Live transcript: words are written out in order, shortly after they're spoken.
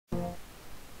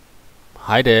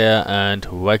Hi there and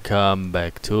welcome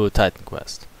back to Titan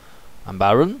Quest. I'm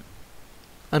Baron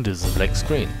and this is a black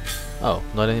screen. Oh,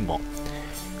 not anymore.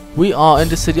 We are in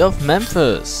the city of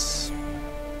Memphis.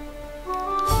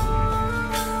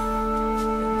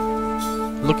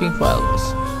 Looking for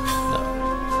Elvis. No.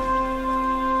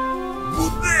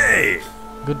 Good day!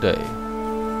 Good day.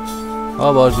 How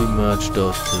about we merge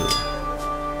those two?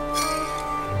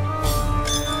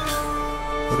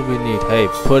 What do we need? Hey,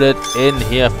 put it in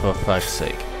here for fuck's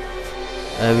sake.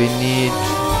 We need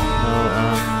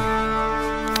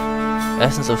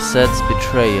essence of Seth's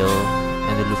betrayal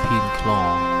and the Lupine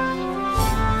Claw.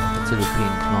 It's a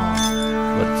Lupine Claw,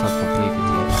 but it's not completed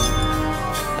yet.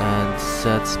 And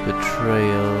Seth's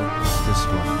betrayal is this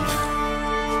one here.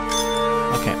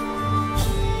 Okay.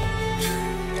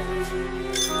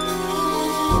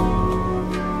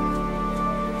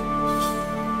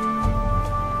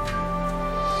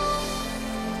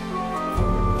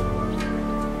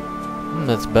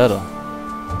 That's better.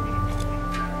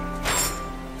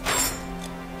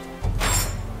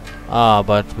 Ah,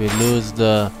 but we lose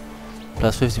the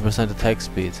plus 50% attack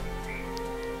speed.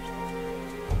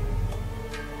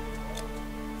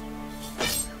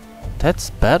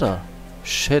 That's better.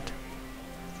 Shit.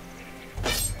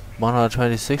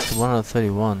 126 to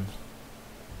 131.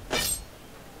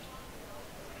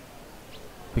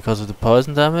 Because of the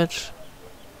poison damage?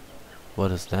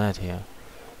 What is that here?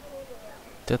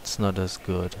 That's not as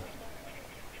good.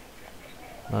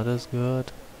 Not as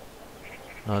good.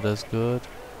 Not as good.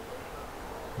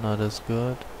 Not as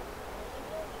good.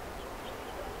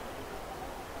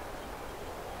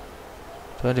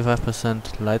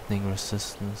 %25 lightning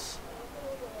resistance.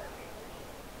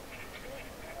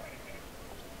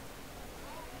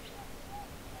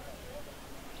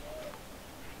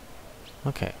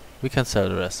 Okay, we can sell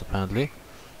the rest apparently.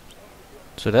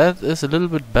 So that is a little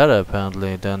bit better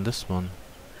apparently than this one.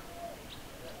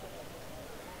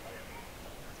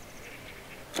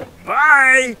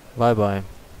 Bye! Bye bye.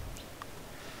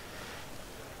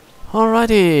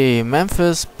 Alrighty,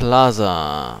 Memphis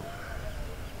Plaza.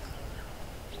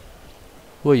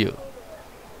 Who are you?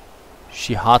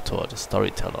 Shihator, the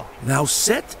storyteller. Now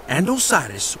Set and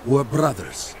Osiris were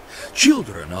brothers,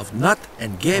 children of Nut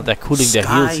and Geb, they're cooling their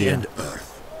sky heels here. and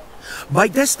earth. By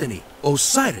destiny,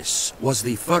 Osiris was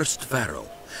the first pharaoh,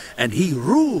 and he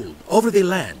ruled over the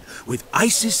land with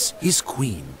Isis his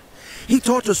queen. He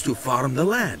taught us to farm the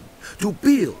land, to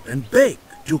build and bake,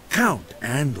 to count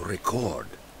and record.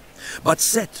 But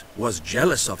Set was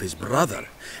jealous of his brother,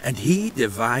 and he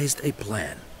devised a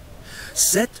plan.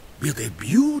 Set built a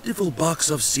beautiful box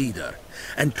of cedar,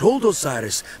 and told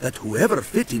Osiris that whoever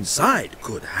fit inside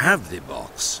could have the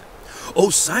box.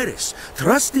 Osiris,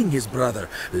 trusting his brother,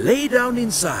 lay down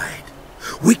inside.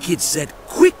 Wicked Set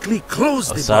quickly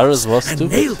closed the box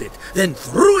and nailed it, then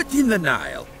threw it in the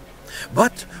Nile.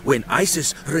 But when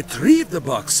Isis retrieved the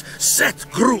box, Set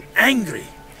grew angry.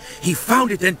 He found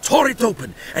it and tore it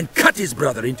open and cut his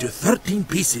brother into 13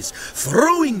 pieces,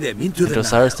 throwing them into the Nile.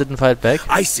 Osiris didn't fight back?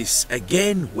 Isis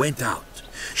again went out.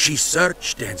 She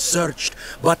searched and searched,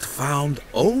 but found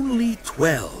only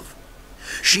 12.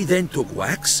 She then took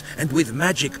wax and with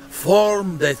magic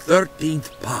formed the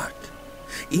 13th part.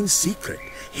 In secret,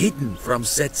 hidden from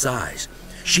Set's eyes,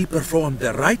 she performed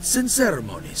the rites and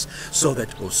ceremonies so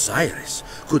that Osiris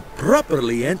could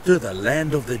properly enter the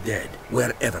land of the dead,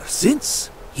 where ever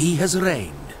since he has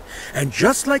reigned. And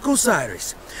just like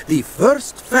Osiris, the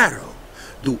first pharaoh,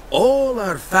 do all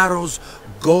our pharaohs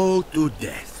go to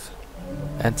death.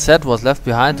 And Set was left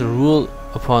behind to rule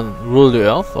the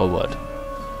earth, or what?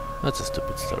 That's a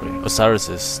stupid story. Osiris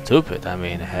is stupid. I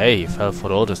mean, hey, he fell for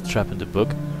the oldest trap in the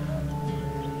book.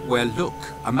 Well, look,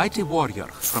 a mighty warrior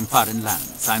from foreign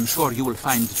lands. I'm sure you will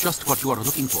find just what you are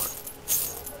looking for.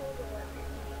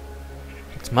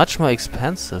 It's much more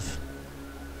expensive.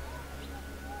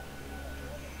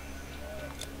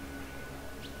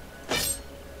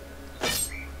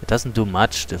 It doesn't do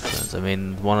much difference. I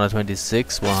mean,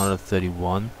 126,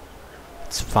 131.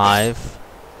 It's 5.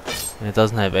 And it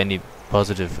doesn't have any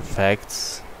positive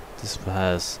effects. This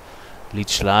has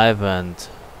Leech Life and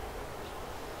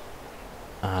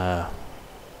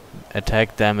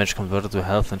attack damage converted to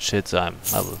health and shit, so I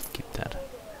will keep that.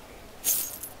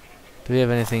 Do we have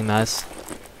anything nice?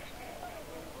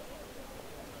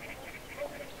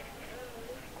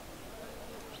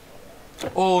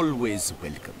 Always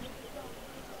welcome.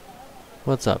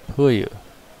 What's up? Who are you?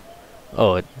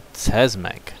 Oh, it's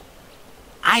Hazmak.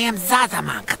 I am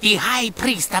Zazamank, the High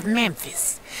Priest of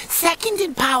Memphis, second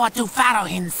in power to Pharaoh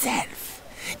himself.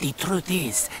 The truth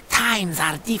is, times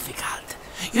are difficult.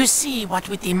 You see, what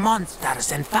with the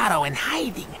monsters and Pharaoh in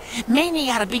hiding, many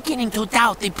are beginning to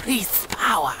doubt the priest's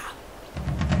power.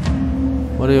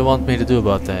 What do you want me to do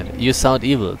about that? You sound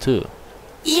evil too.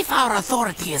 If our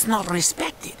authority is not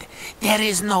respected, there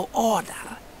is no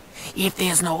order. If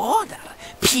there's no order,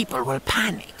 people will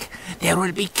panic. There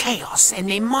will be chaos and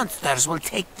the monsters will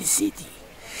take the city.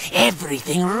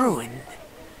 Everything ruined.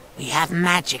 We have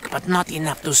magic, but not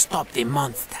enough to stop the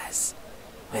monsters.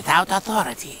 Without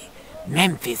authority,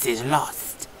 Memphis is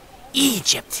lost.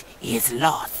 Egypt is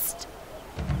lost.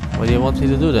 What do you want me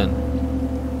to do then?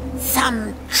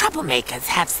 Some troublemakers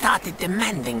have started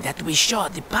demanding that we show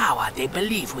the power they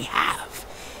believe we have.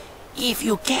 If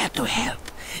you care to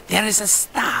help, there is a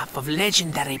staff of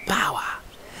legendary power.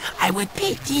 I would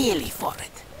pay dearly for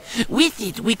it. With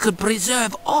it, we could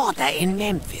preserve order in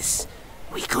Memphis.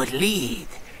 We could lead.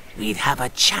 We'd have a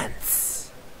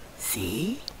chance.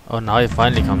 See? Oh, now he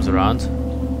finally comes around.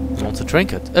 He wants a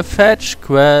trinket. A fetch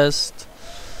quest!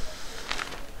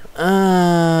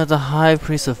 The High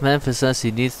Priest of Memphis says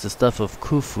he needs the stuff of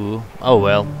Khufu. Oh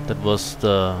well, that was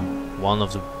the one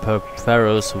of the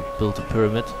pharaohs who built the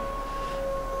pyramid.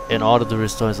 In order to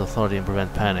restore his authority and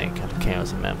prevent panic and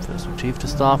chaos in Memphis, retrieve the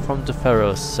staff from the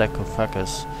pharaoh's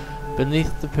sarcophagus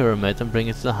beneath the pyramid and bring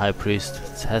it to the High Priest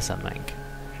Tessamank.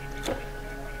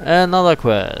 Another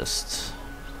quest.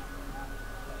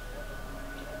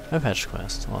 A fetch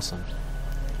quest, awesome.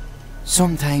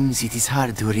 Sometimes it is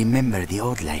hard to remember the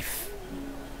old life.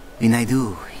 When I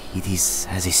do, it is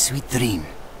as a sweet dream.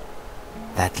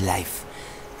 That life,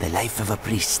 the life of a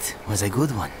priest, was a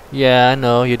good one. Yeah, I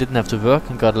know, you didn't have to work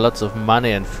and got lots of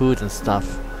money and food and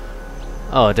stuff.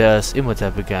 Oh, there's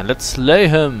Imhotep again. Let's slay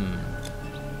him!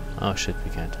 Oh shit,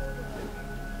 we can't.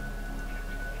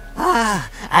 Ah,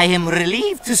 I am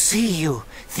relieved to see you.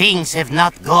 Things have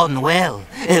not gone well.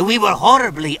 We were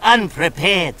horribly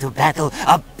unprepared to battle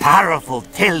a powerful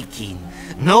Telkin.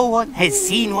 No one has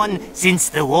seen one since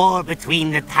the war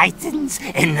between the Titans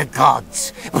and the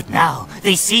gods. But now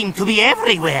they seem to be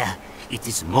everywhere. It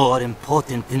is more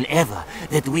important than ever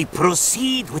that we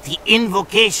proceed with the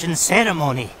invocation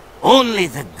ceremony. Only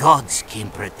the gods can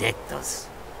protect us.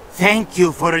 Thank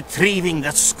you for retrieving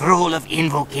the scroll of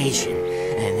invocation.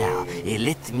 And now,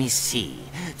 let me see.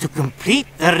 To complete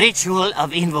the ritual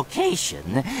of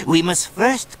invocation, we must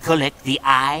first collect the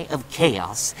Eye of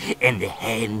Chaos and the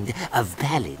Hand of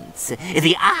Balance.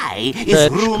 The Eye is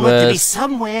rumored to be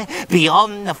somewhere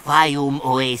beyond the Fayum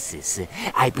Oasis.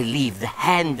 I believe the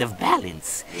Hand of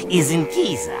Balance is in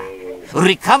Giza.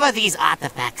 Recover these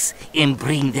artifacts and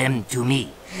bring them to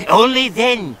me. Only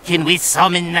then can we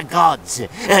summon the gods.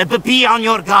 But be on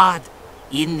your guard.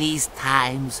 In these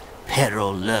times,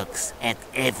 peril lurks at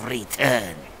every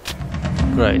turn.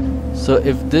 Great. So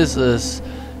if this is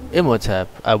Imhotep,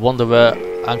 I wonder where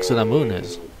Anxunamun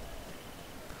is.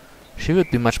 She would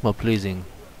be much more pleasing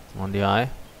on the eye.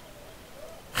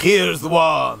 Here's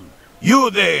one. You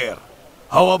there.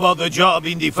 How about the job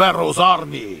in the Pharaoh's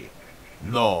army?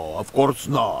 No, of course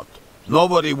not.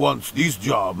 Nobody wants this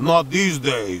job, not these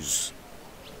days.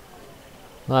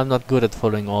 I'm not good at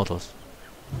following orders.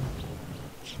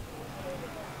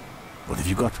 What have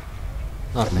you got?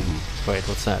 Nothing. Wait,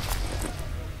 what's that?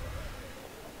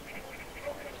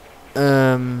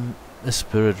 A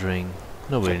spirit ring.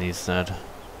 Nobody needs that.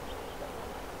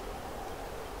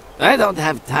 I don't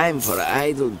have time for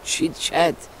idle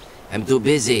chit-chat. I'm too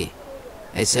busy.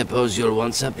 I suppose you'll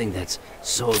want something that's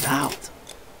sold out.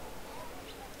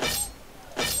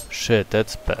 Shit,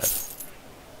 that's bad.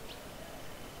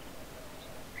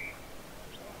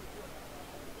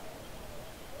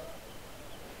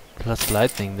 Plus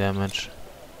lightning damage.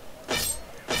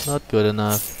 Not good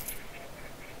enough.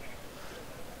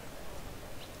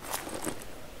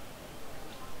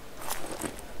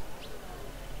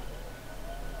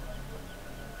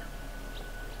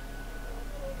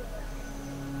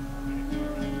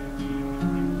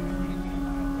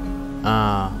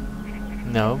 Ah,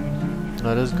 no,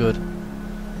 not as good.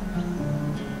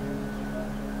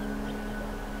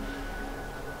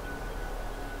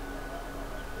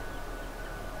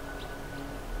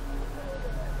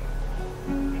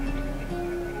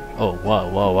 Oh, wow,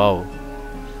 wow, wow.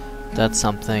 That's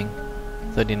something.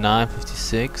 39,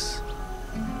 56.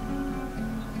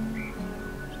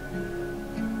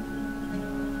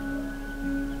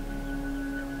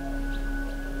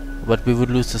 But we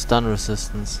would lose the stun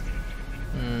resistance.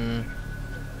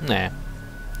 Nah.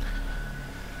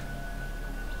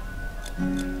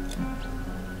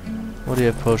 What do you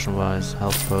have potion-wise?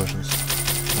 Health potions.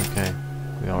 Okay.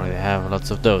 We already have lots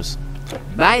of those.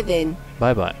 Bye then.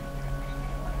 Bye-bye.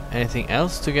 Anything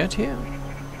else to get here?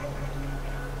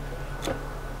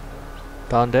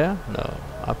 Down there? No.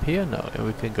 Up here? No. And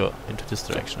we can go into this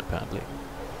direction apparently.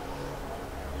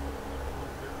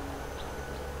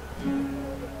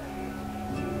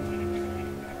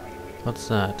 What's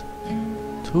that?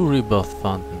 2 rebirth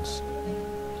fountains.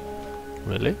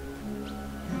 Really?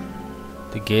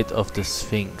 The gate of the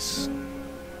Sphinx.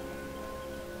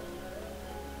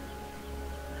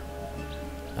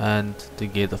 And the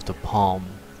gate of the palm.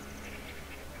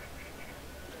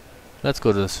 Let's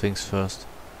go to the Sphinx first.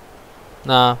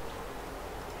 Nah.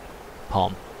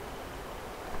 Palm.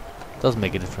 Doesn't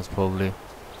make a difference probably.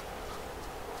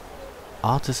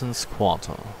 Artisan's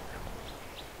Quarter.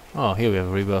 Oh, here we have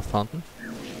a rebirth fountain.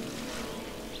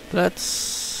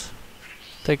 Let's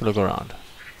take a look around.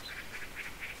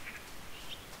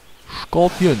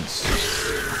 Scorpions.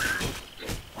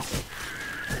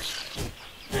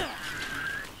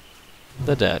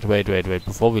 They're dead. Wait,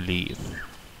 before we leave.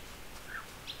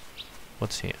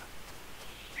 What's here?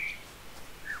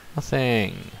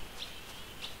 Nothing.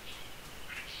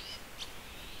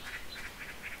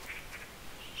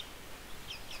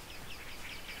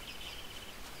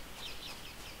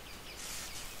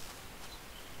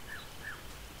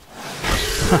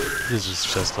 This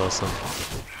is just awesome.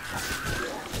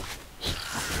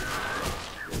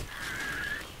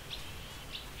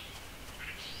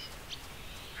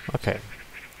 Okay,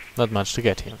 not much to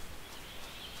get here.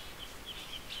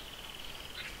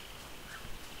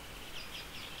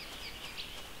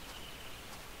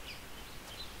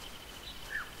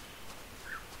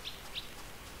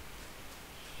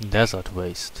 Desert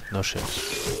waste. No shit.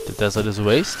 The desert is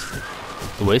waste?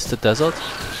 A wasted desert?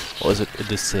 Or is it a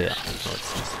desert? No,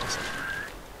 it's just a desert.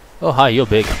 Oh, hi, you're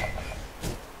big.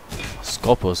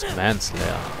 Scorpus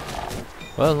Manslayer.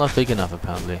 Well, not big enough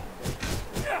apparently.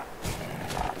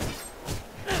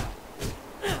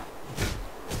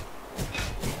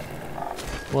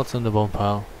 What's in the bone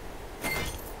pile?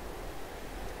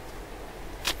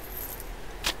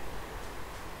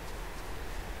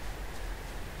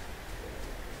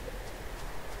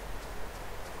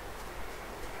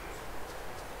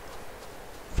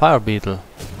 Fire beetle.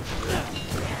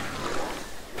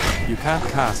 You can't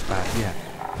cast back yet.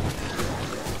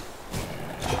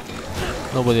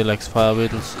 Nobody likes fire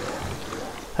beetles.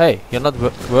 Hey, you're not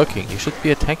working. You should be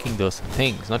attacking those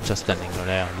things, not just standing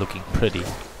there looking pretty.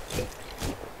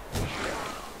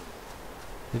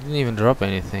 They didn't even drop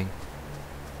anything.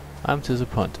 I'm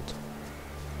disappointed.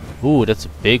 Ooh, that's a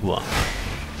big one.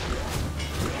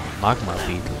 Magma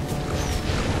beetle.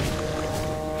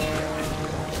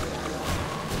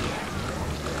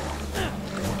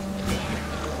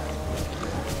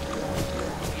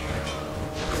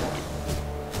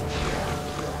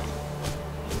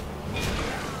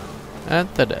 And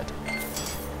they're dead.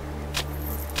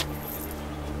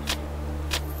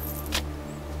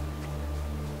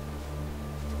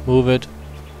 Move it.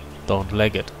 Don't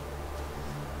leg it.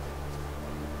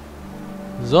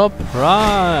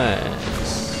 Surprise!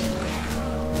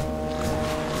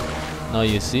 Now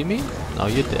you see me? Now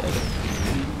you're dead.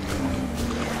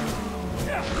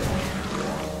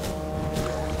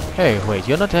 Hey, wait,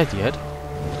 you're not dead yet.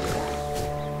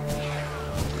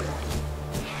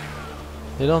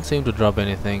 They don't seem to drop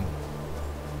anything.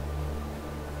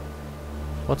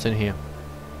 What's in here?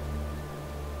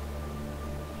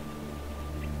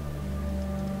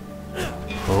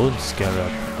 Bone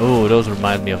scarab. Oh, those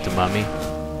remind me of the mummy.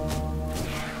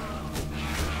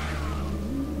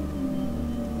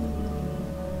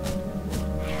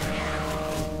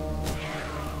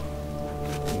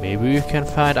 Maybe we can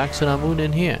find Axonamun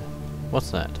in here. What's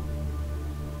that?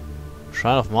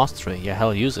 Shrine of Mastery. Yeah,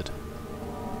 hell, use it.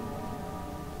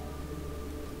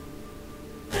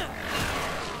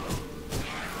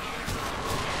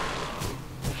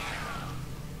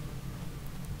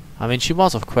 I mean, she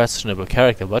was of questionable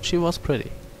character, but she was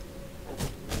pretty.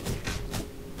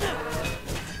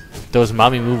 Those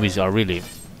mummy movies are really...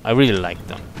 I really like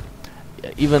them.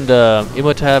 Even the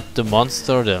Imhotep, the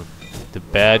monster, the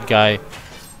bad guy.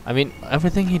 I mean,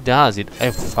 everything he does,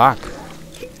 fuck.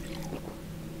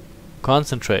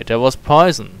 Concentrate. There was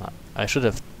poison. I should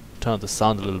have turned the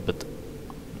sound a little bit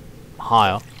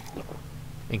higher.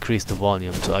 Increase the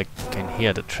volume so I can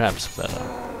hear the traps better.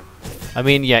 I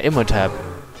mean, yeah, Imhotep.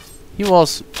 He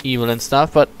was evil and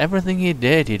stuff, but everything he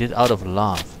did out of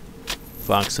love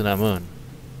for Axonamun.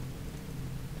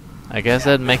 I guess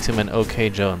that makes him an okay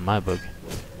Joe in my book.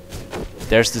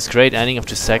 There's this great ending of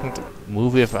the second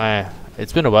movie.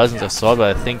 It's been a while since I saw it,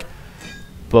 but I think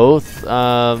both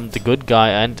the good guy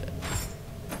and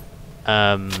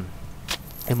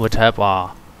Imhotep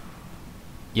are,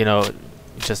 you know,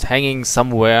 just hanging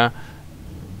somewhere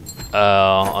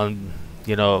on,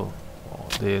 you know,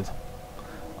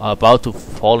 are about to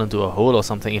fall into a hole or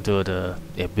something, into the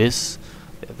abyss.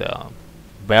 They're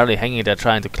barely hanging there,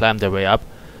 trying to climb their way up.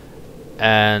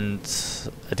 And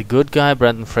the good guy,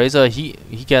 Brandon Fraser, he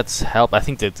gets help. I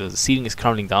think that the ceiling is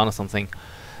crumbling down or something.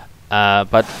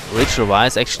 But Rachel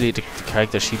Weisz, actually the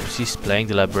character she's playing,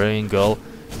 the librarian girl,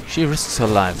 she risks her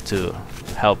life to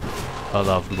help her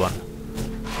loved one.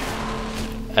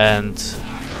 And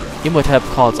Imhotep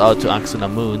calls out to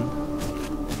Anck-su-namun,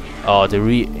 or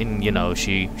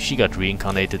she got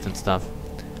reincarnated and stuff.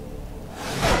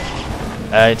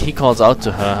 And he calls out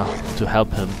to her to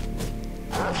help him.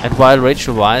 And while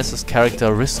Rachel Weisz's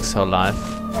character risks her life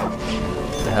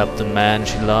to help the man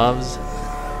she loves,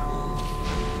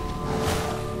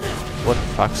 what the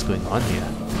fuck's going on here?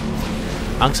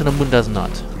 Anck-su-namun does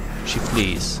not. She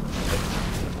flees.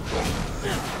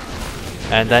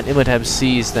 And then Imhotep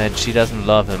sees that she doesn't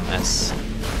love him as...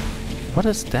 What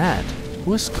is that?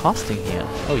 Who is casting here?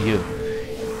 Oh, you.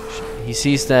 He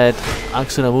sees that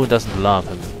Anck-su-namun doesn't love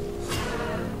him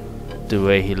the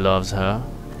way he loves her.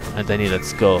 And then he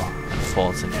lets go and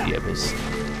falls into the abyss.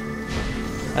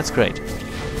 That's great.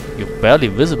 You're barely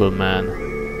visible, man.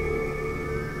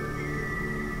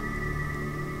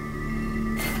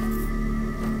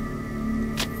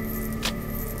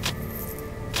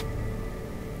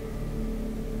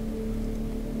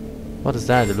 What is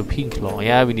that? The Lupine Claw.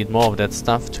 Yeah, we need more of that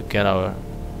stuff to get our...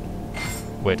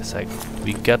 Wait a sec.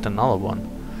 We get another one.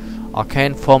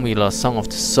 Arcane Formula, Song of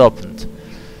the Serpent.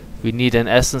 We need an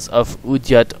essence of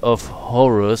Udyat of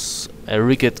Horus, a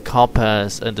rigid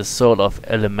Carpas, and a soul of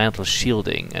elemental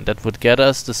shielding. And that would get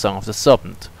us the Song of the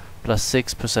Serpent. Plus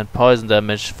 6% poison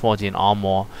damage, 14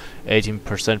 armor,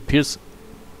 18% pierce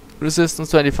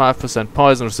resistance, 25%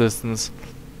 poison resistance,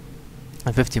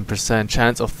 and 15%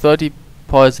 chance of 30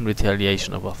 poison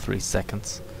retaliation over 3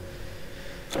 seconds.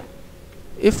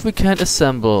 If we can't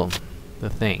assemble the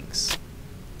things.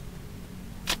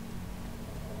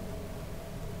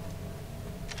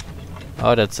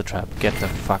 Oh, that's a trap. Get the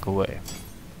fuck away.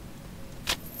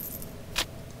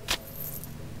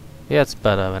 Yeah, it's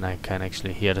better when I can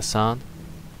actually hear the sound.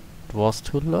 It was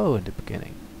too low in the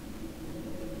beginning.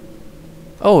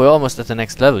 Oh, we're almost at the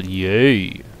next level.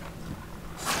 Yay!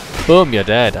 Boom, you're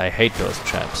dead. I hate those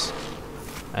traps.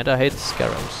 And I hate the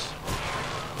scarabs.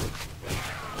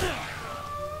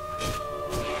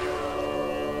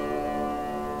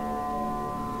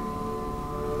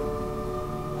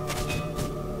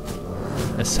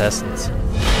 Assassins.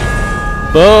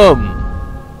 Boom!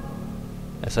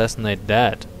 Assassinate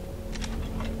that.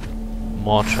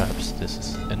 More traps. This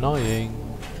is annoying.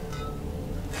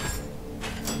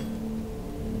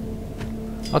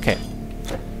 Okay.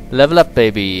 Level up,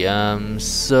 baby. 3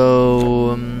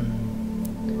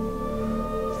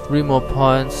 more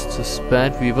points to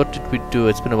spend. What did we do?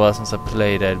 It's been a while since I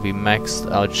played that. We maxed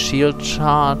out shield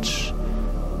charge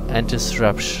and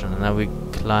disruption. Now we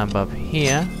climb up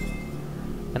here.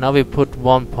 And now we put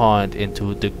 1 point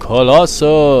into the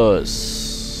Colossus.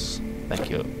 Thank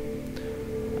you.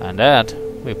 And that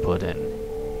we put in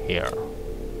here.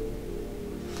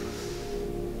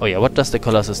 Oh yeah, what does the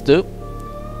Colossus do?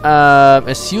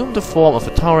 Assume the form of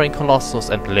a towering colossus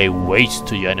and lay waste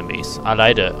to your enemies. I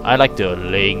like the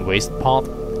laying waste part.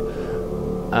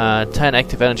 10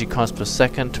 active energy cost per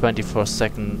second, 24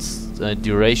 seconds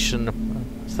duration,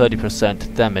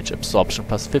 30% damage absorption,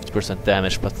 plus 50%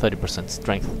 damage, plus 30%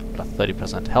 strength, plus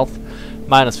 30% health,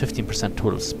 minus 15%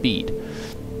 total speed.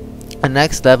 The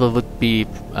next level would be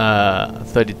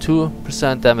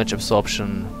 32% damage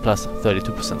absorption, plus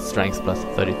 32% strength, plus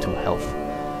 32 health.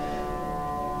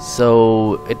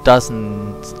 So it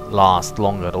doesn't last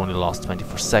longer, it only lasts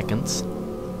 24 seconds.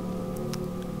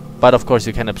 But of course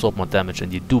you can absorb more damage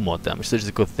and you do more damage, so it's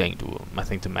a good thing to, I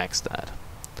think, to max that.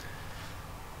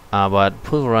 But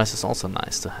Pulverize is also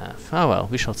nice to have. Oh well,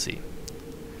 we shall see.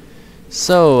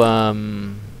 So,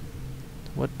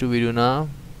 what do we do now?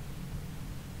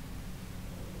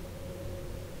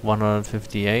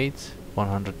 158,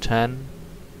 110.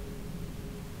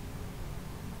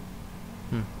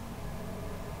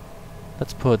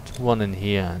 Let's put 1 in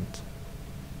here, and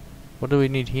what do we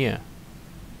need here?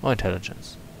 Oh,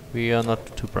 intelligence. We are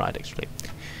not too bright, actually.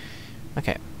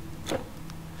 Okay.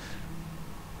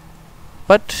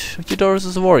 But Eudoros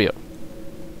is a warrior.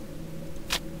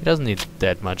 He doesn't need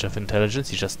that much of intelligence,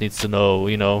 he just needs to know,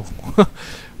 you know,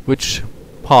 which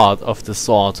part of the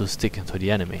sword to stick into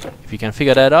the enemy. If he can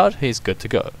figure that out, he's good to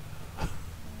go.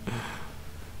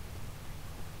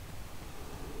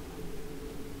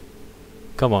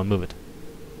 Come on, move it.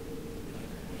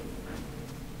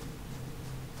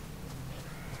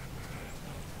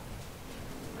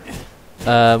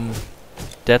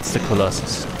 That's the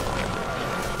Colossus.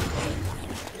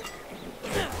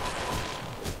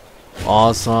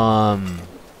 Awesome.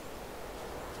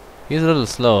 He's a little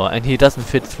slower, and he doesn't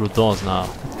fit through doors now.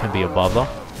 That can be a bother.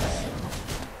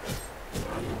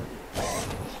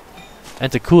 And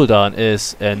the cooldown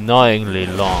is annoyingly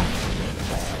long.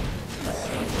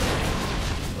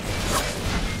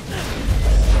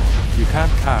 You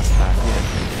can't cast that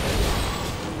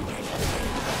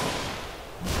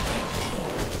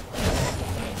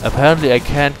yet. Apparently I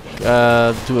can't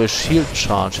do a shield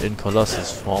charge in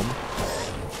Colossus form.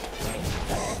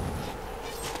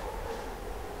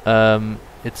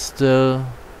 It's still...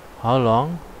 how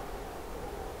long?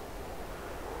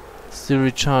 Still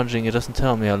recharging, it doesn't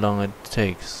tell me how long it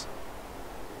takes.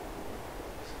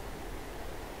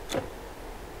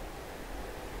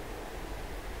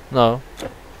 No.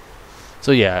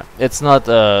 So yeah, it's not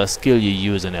a skill you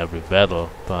use in every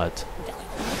battle, but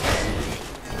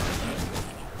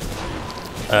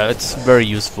it's very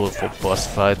useful for boss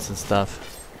fights and stuff.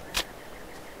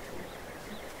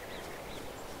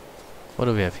 What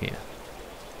do we have here?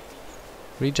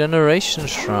 Regeneration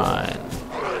Shrine.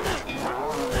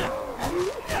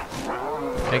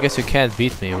 I guess you can't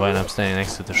beat me when I'm standing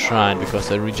next to the shrine,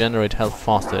 because I regenerate health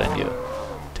faster than you.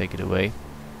 Take it away.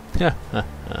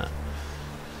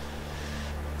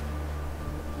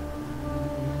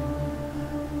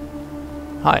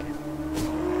 Hi.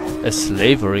 A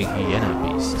slavering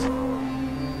hyena beast.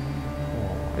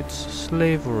 Oh, it's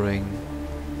slavering.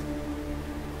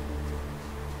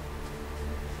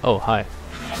 Oh, hi.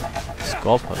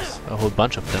 Scorpions. A whole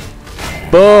bunch of them.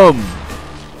 Boom!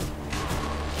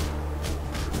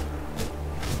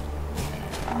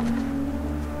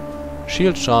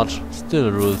 Shield charge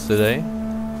still rules today.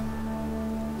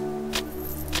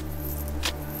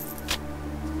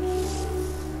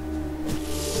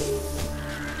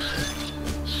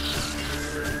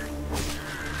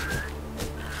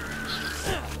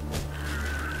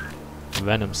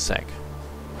 Venom sack.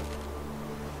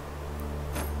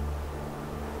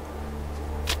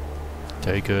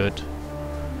 Very good.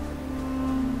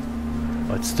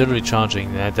 Oh, it's still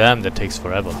recharging. Damn, that takes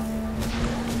forever.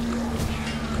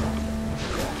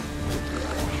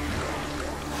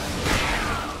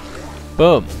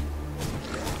 Boom.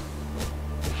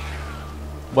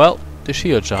 Well, the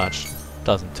shield charge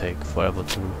doesn't take forever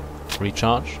to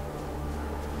recharge.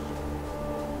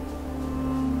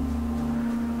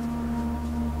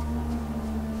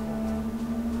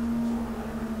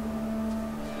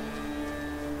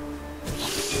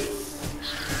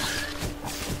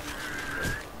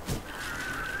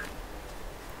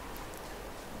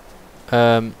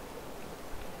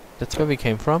 That's where we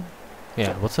came from?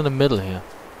 Yeah, what's in the middle here?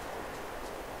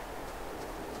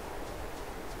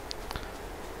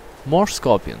 More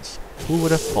scorpions. Who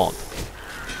would have thought?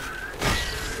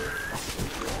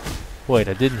 Wait,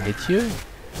 I didn't hit you?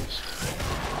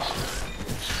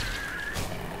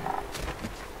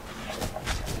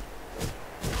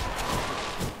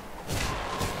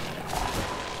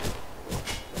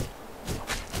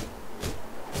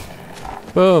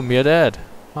 Boom, you're dead.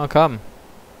 How come?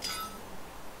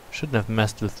 Shouldn't have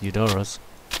messed with Eudoros.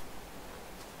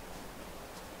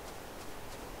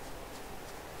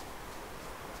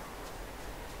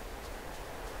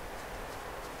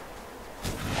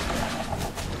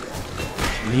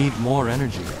 Need more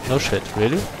energy. No shit,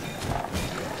 really?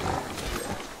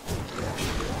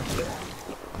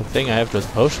 Good thing I have those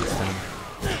potions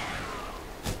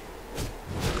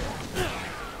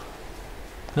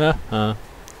then.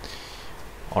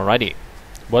 Alrighty.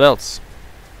 What else?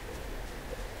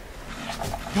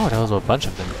 Oh, there was a bunch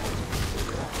of them.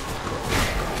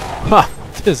 Ha!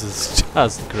 This is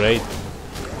just great.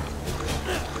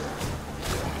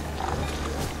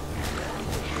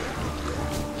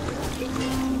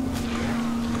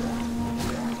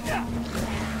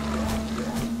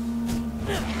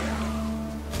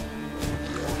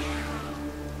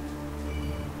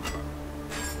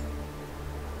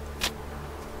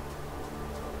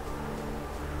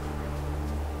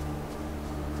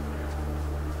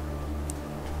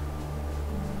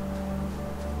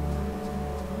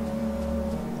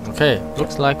 Okay,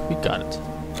 looks like we got it.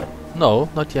 No,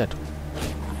 not yet.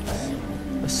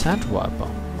 A sand wiper.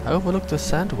 I overlooked the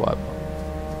sand wiper.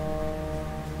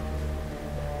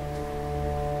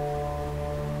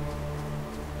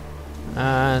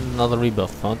 And another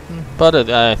rebirth fountain, but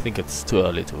I think it's too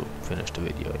early to finish the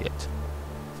video yet.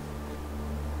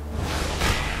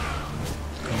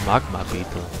 Magma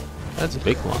beetle. That's a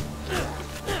big one.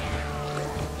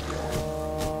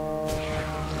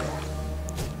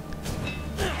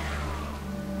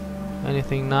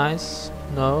 Anything nice?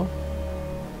 No?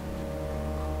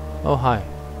 Oh, hi.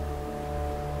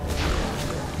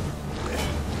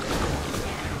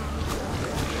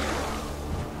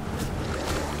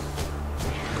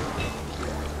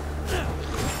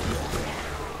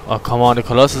 Oh come on, the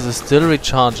Colossus is still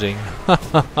recharging.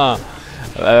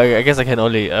 I guess I can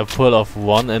only pull off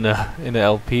one in a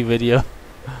LP video.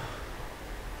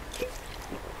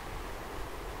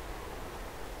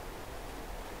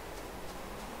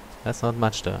 That's not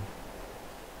much though.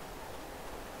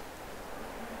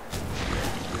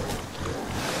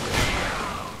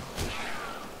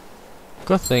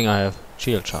 Good thing I have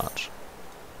shield charge.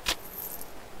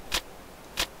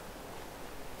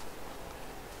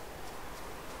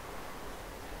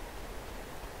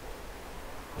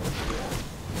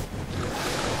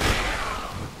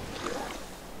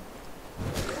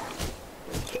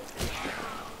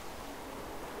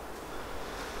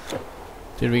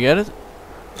 Did we get it?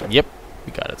 Yep,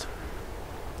 we got it.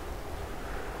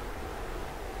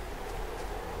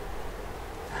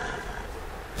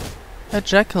 A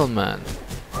jackal man.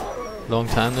 Long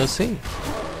time no see.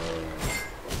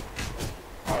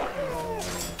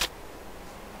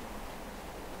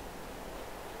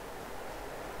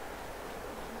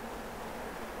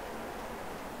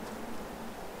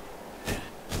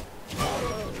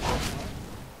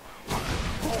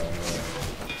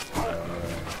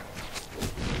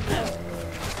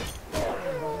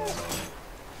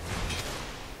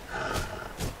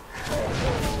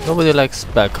 Nobody likes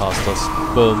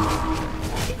spellcasters. Boom.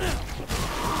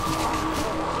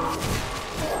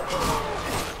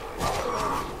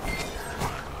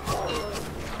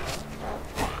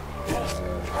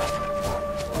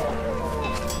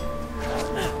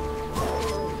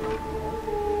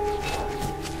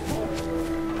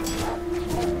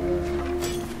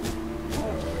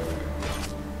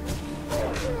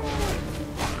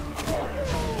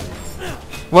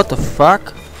 What the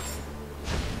fuck?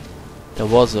 There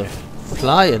was a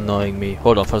fly annoying me.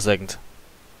 Hold on for a second.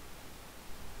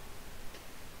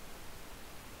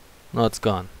 No, it's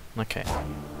gone. Okay.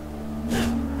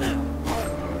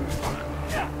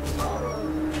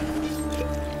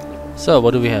 So,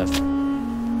 what do we have?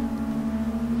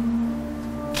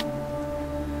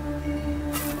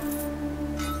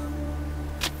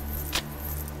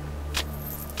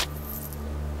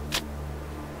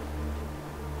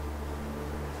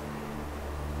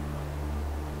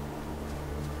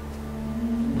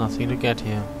 Nothing to get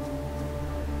here.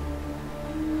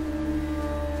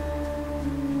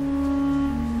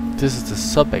 This is the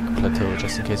Sobek plateau,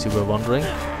 just in case you were wondering.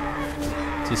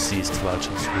 Deceased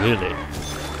vultures, really?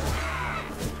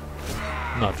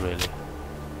 Not really.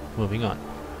 Moving on.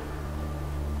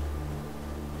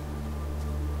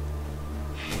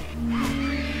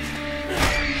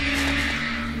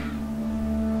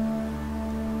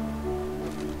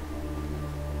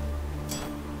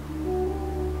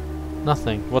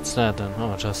 Nothing. What's that then?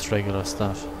 Oh, just regular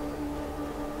stuff.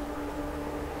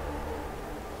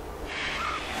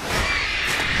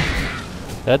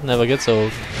 That never gets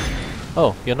old.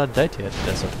 Oh, you're not dead yet,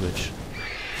 Desert Witch.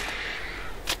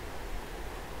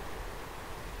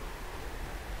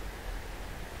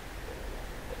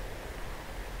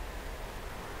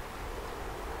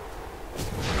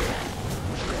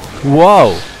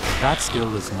 Whoa! That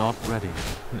skill is not ready.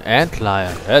 An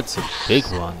antlion, that's a big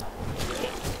one.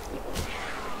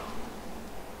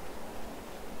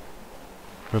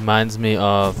 Reminds me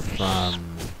of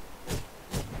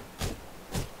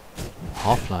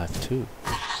Half-Life 2.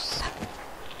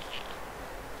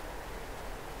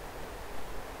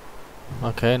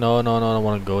 Okay, no, I don't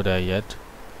want to go there yet.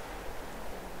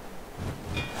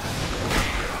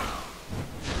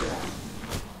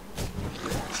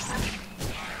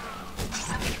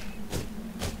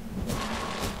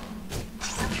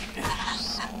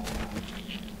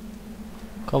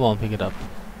 Come on, pick it up.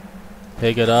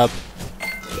 Pick it up.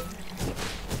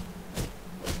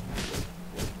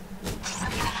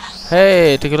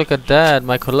 Hey, take a look at that.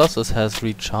 My Colossus has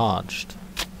recharged.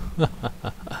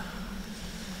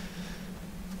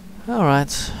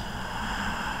 Alright.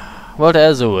 Well,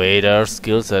 there's a way. There are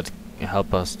skills that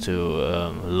help us to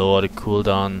lower the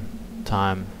cooldown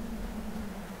time.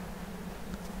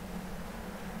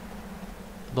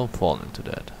 Don't fall into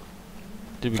that.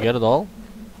 Did we get it all?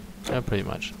 Yeah, pretty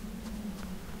much.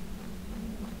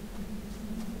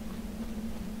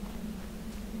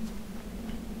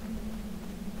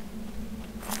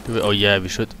 Oh yeah, we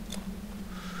should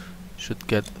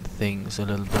get things a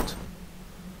little bit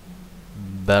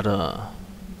better.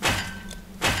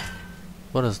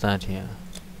 What is that here?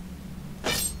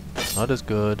 Not as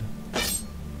good.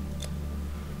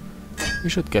 We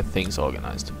should get things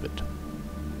organized a bit.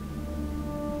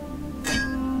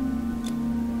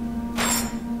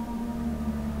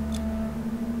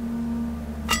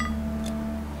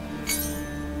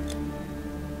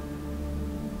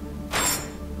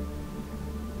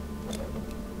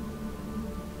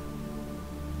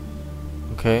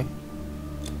 Okay.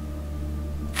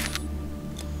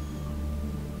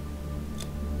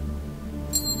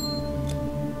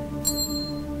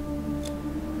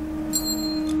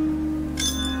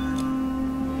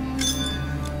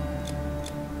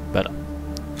 Better.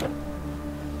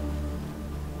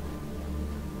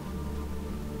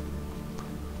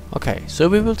 Okay, so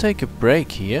we will take a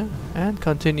break here and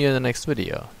continue in the next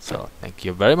video. So thank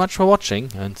you very much for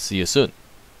watching and see you soon.